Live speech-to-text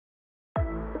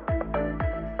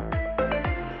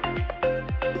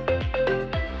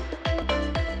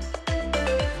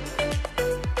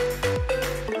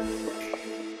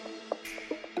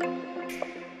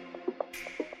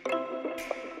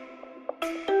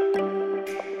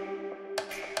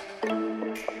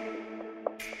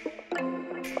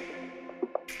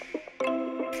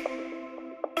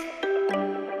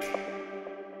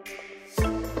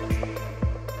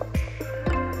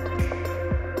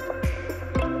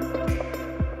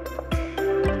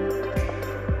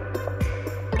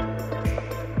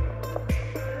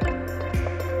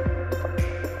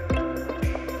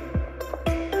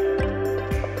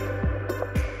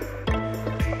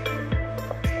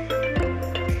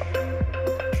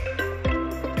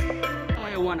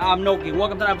everyone, I'm Noki.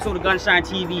 Welcome to an episode of Gunshine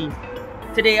TV.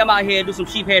 Today I'm out here to do some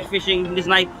sheephead fishing in this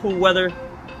nice cool weather.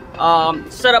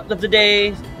 Setup of the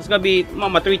day, it's gonna be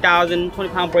my 3,000,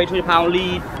 20-pound braid, 20-pound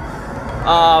lead.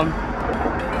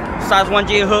 Size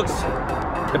 1J hooks.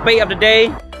 The bait of the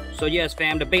day. So yes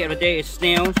fam, the bait of the day is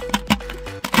snails.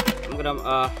 I'm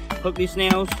gonna hook these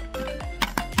snails.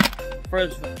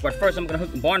 First I'm gonna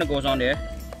hook the barnacles on there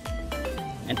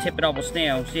and tip it off with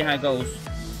snail, see how it goes.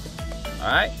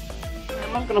 Alright.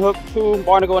 I'm gonna hook 2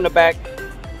 barnacles in the back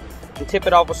and tip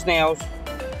it off with snails,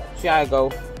 see how it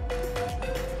goes.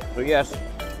 So yes.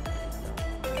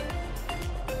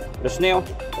 The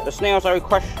snails I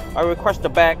request the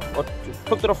back, or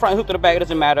hook to the front, hook to the back, it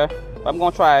doesn't matter. But I'm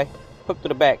gonna try hook to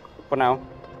the back for now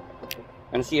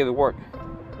and see if it works.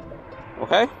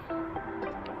 Okay?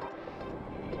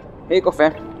 Here you go,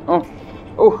 fam. Oh,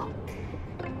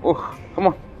 come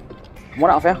on. Come on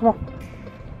out, fam. Come on.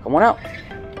 Come on out.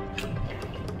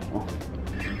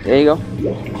 There you go.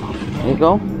 There you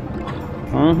go.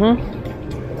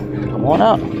 Come on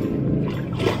out.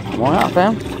 Come on out,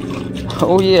 fam.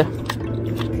 Oh yeah.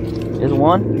 There's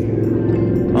one.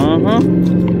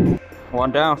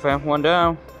 One down, fam. One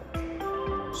down.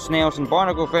 Snails and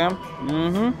barnacle, fam.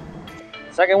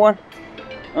 Second one.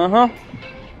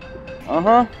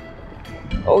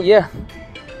 Oh yeah.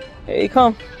 Here you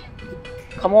come.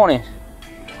 Come on in.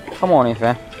 Come on in,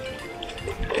 fam.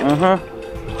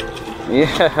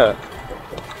 Yeah.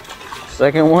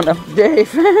 Second one of the day,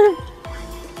 fam.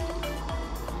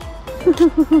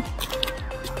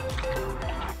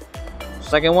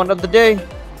 Second one of the day.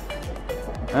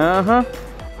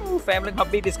 Ooh, fam, look how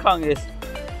big this conch is.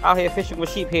 Out here fishing with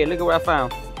sheephead. Look at what I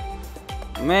found.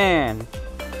 Man.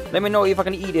 Let me know if I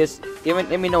can eat this.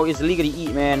 Let me know it's legal to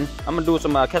eat, man. I'm gonna do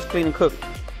some catch, clean, and cook.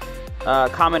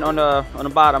 Comment on the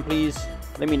bottom, please.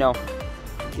 Let me know.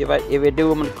 If I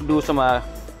do, I'm gonna do some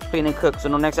clean and cook. So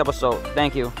no next episode.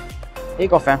 Thank you. Here you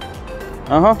go, fam.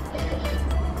 Come on.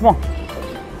 Come on.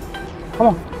 Come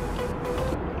on.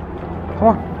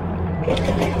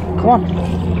 Come on.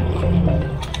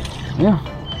 Yeah.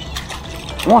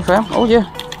 Come on, fam. Oh yeah.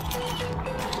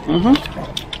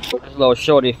 This little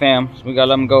shorty, fam. So we gotta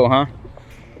let him go, huh?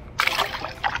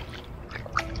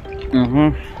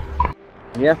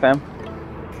 Yeah, fam.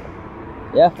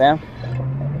 Yeah, fam.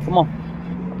 Come on.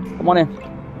 Come on in.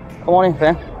 Come on in,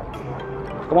 fam.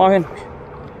 Come on in.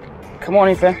 Come on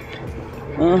in, fam.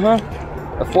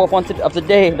 The fourth one of the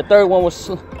day. The third one was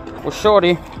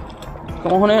shorty.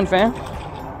 Come on in, fam.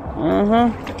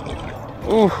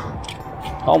 Ooh.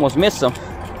 Almost missed him.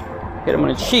 Hit him in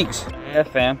the cheeks. Yeah,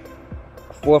 fam.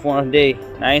 Fourth one of the day.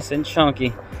 Nice and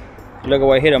chunky. Look at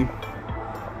where I hit him.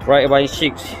 Right by his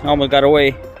cheeks. Almost got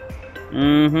away.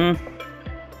 Here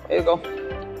you go.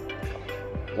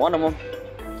 One of them.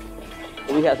 What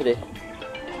do we have today?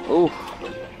 Ooh.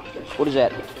 What is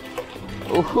that?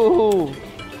 Ooh.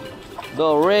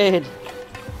 Little red.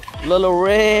 Little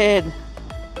red.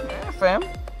 Yeah, fam.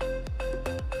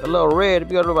 A little red.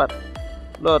 We got about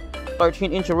little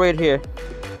 13-inch red here.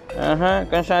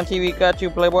 Gunshine TV got you,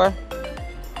 playboy.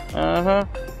 Time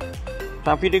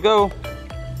for you to go.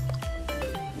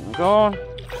 Go on.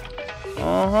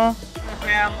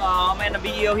 Fam, I'm in the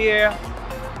video here.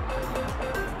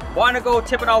 Barnacle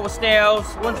tipping off with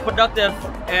snails. Wasn't as productive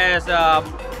as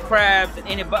crabs and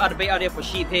any other bait out there for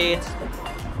sheepheads.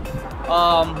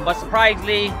 But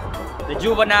surprisingly, the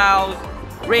juveniles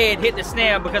red hit the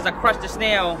snail because I crushed the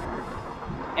snail.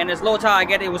 And as low tide, I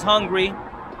get it was hungry.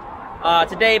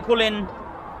 Today pulling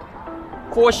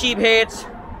 4 sheepheads,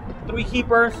 3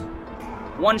 keepers,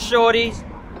 1 shorties.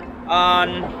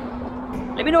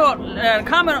 Let me know.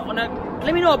 Comment on.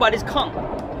 Let me know about this conch.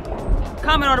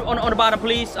 Comment on the bottom,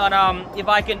 please. On if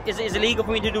I can. Is it illegal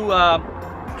for me to do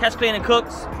catch, clean, and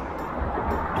cooks?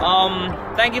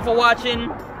 Thank you for watching.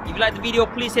 If you like the video,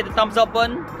 please hit the thumbs up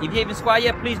button. If you haven't subscribed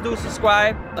yet, please do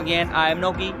subscribe. Again, I am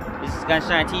Noki. This is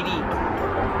Gunshine TV.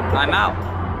 I'm out.